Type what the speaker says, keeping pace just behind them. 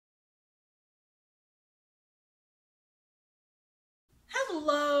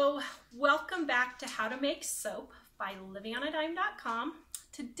Hello, welcome back to How to Make Soap by livingonadime.com.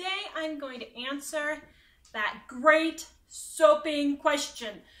 Today I'm going to answer that great soaping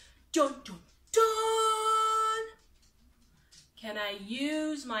question. Dun, dun, dun! Can I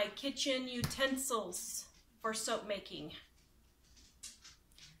use my kitchen utensils for soap making?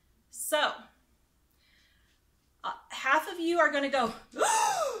 So, half of you are going to go,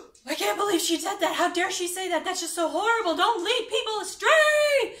 oh, I can't believe she said that. How dare she say that? That's just so horrible. Don't lead people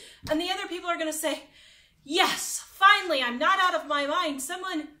astray. And the other people are going to say, yes, finally, I'm not out of my mind.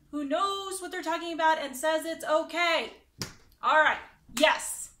 Someone who knows what they're talking about and says it's okay. All right.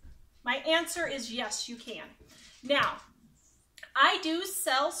 Yes. My answer is yes, you can. Now, I do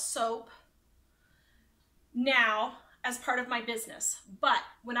sell soap now as part of my business. But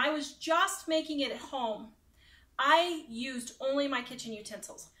when I was just making it at home, I used only my kitchen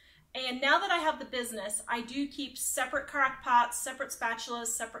utensils. And now that I have the business, I do keep separate crock pots, separate spatulas,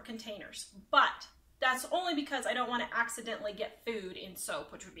 separate containers. But that's only because I don't want to accidentally get food in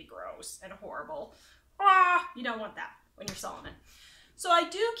soap, which would be gross and horrible. You don't want that when you're selling it. So I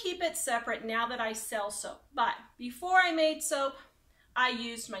do keep it separate now that I sell soap. But before I made soap, I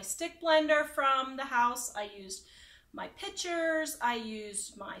used my stick blender from the house. I used my pitchers. I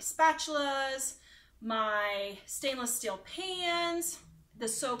used my spatulas, my stainless steel pans. The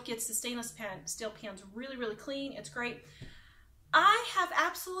soap gets the stainless steel pans really, really clean. It's great. I have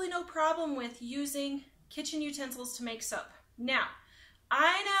absolutely no problem with using kitchen utensils to make soap. Now,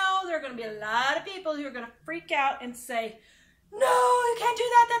 I know there are going to be a lot of people who are going to freak out and say, no, you can't do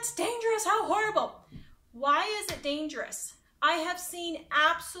that. That's dangerous. How horrible. Why is it dangerous? I have seen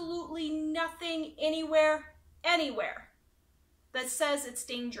absolutely nothing anywhere that says it's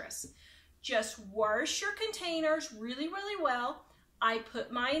dangerous. Just wash your containers really, really well. I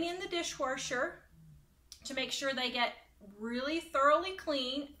put mine in the dishwasher to make sure they get really thoroughly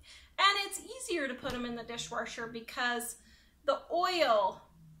clean. And it's easier to put them in the dishwasher because the oil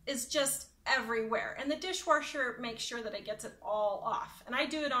is just everywhere. And the dishwasher makes sure that it gets it all off. And I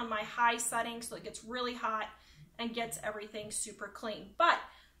do it on my high setting so it gets really hot and gets everything super clean. But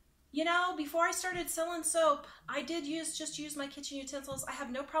you know, before I started selling soap, I did just use my kitchen utensils. I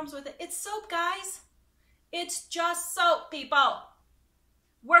have no problems with it. It's soap, guys. It's just soap, people.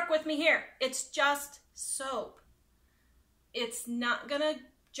 Work with me here. It's just soap. It's not gonna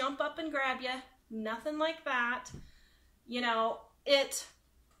jump up and grab you. Nothing like that. You know, it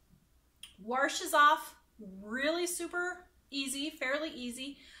washes off really super easy, fairly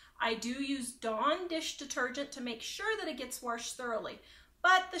easy. I do use Dawn dish detergent to make sure that it gets washed thoroughly.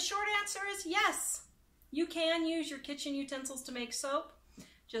 But the short answer is yes, you can use your kitchen utensils to make soap.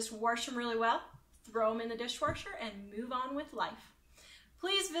 Just wash them really well, throw them in the dishwasher, and move on with life.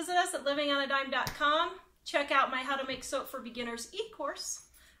 Please visit us at livingonadime.com. Check out my How to Make Soap for Beginners e-course,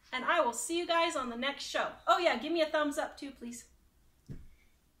 and I will see you guys on the next show. Oh yeah, give me a thumbs up too, please.